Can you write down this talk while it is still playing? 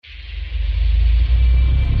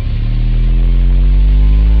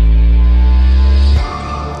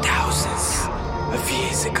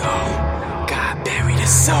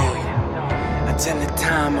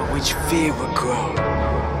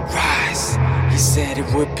said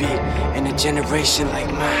it would be in a generation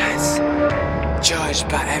like mine, judged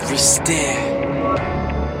by every stare.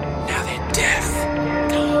 Now they're deaf,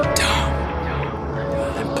 dumb,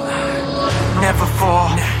 and blind. Never fall,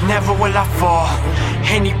 never will I fall.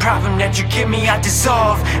 Any problem that you give me, I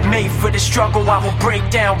dissolve. Made for the struggle, I will break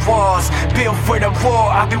down walls. Built for the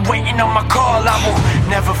war, I've been waiting on my call. I will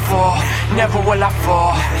never fall, never will I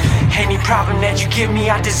fall. Any problem that you give me,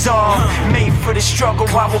 I dissolve. Made for the struggle,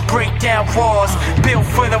 I will break down walls. Built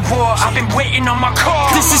for the war, I've been waiting on my call.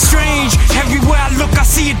 This is strange, everywhere I look I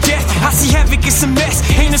see a death. I see havoc, it's a mess,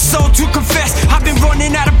 ain't a soul to confess. I've been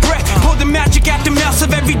running out of breath, pull the magic out the mouths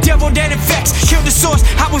of every devil that infects. Kill the source,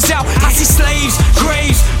 I was out, I see slaves,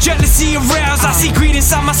 graves, jealousy aroused. I see greed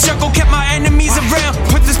inside my circle, kept my enemies around.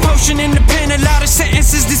 Put this potion in the pen, allow the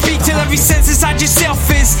sentences to speak till every sense inside yourself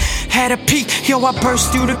is had a peak. Yo, I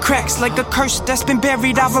burst through the cracks like a curse that's been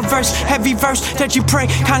buried. I reverse heavy verse that you pray,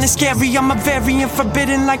 kinda scary. I'm a variant,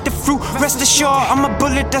 forbidden like the fruit. Rest assured, I'm a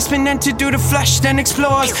bullet that's been entered through the flesh, then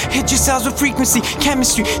explores. Hit your cells with frequency,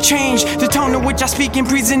 chemistry, change the tone in which I speak in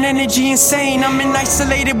prison energy insane. I'm an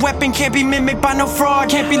isolated weapon, can't be mimicked by no fraud,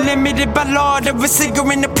 can't be limited by law. The receiver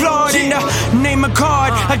and applaud in the name of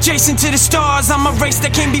God, adjacent to the stars. I'm a race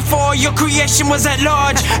that came before your creation was at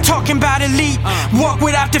large. Talking about elite, walk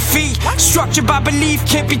without defeat. Structured by belief,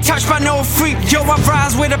 can't be touched by no freak. Yo, I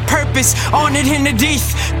rise with a purpose, honored in the deep.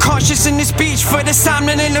 Cautious in the speech for the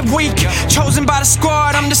assignment in the week. Chosen by the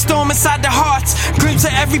squad, I'm the storm inside the hearts. Glimpse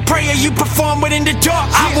of every prayer you perform within the dark.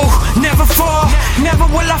 I will never fall, never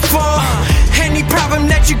will I fall. Any problem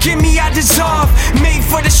that you give me, I dissolve. Made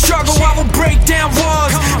for the struggle, I will break down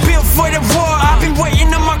walls. Built for the war, I've been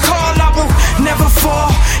waiting on my call. I will never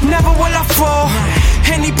fall, never will I fall.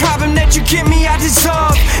 Any problem that you give me, I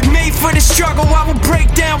dissolve. Made for the struggle, I will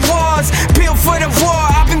break down walls. Built for the war,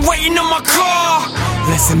 I've been waiting on my call.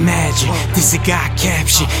 Let's imagine, this a God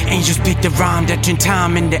caption. Angels pick the rhyme that turn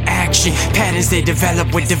time into action. Patterns they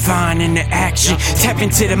develop with divine interaction. Tap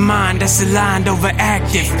into the mind that's aligned over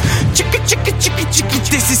active. Chicka chicka chicka chicka.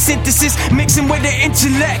 This is synthesis, mixing with the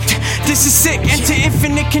intellect. This is sick, into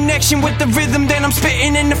infinite connection with the rhythm that I'm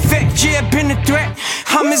spitting in effect. Yeah, been a threat,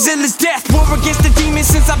 I'm as ill as death. War against the demons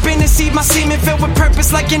since I've been a seed. My semen filled with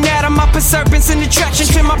purpose like an atom. I put serpents in attraction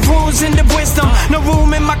to my rules and the wisdom. No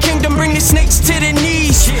room in my kingdom, bring the snakes to their knees.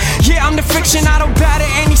 Yeah, I'm the friction, I don't bow to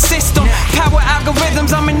any system. Power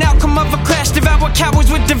algorithms, I'm an outcome of a clash. Devour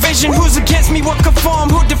cowards with division. Who's against me will conform,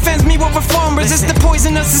 who defends me will reform. Resist the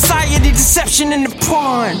poison of society, deception and the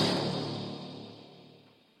porn.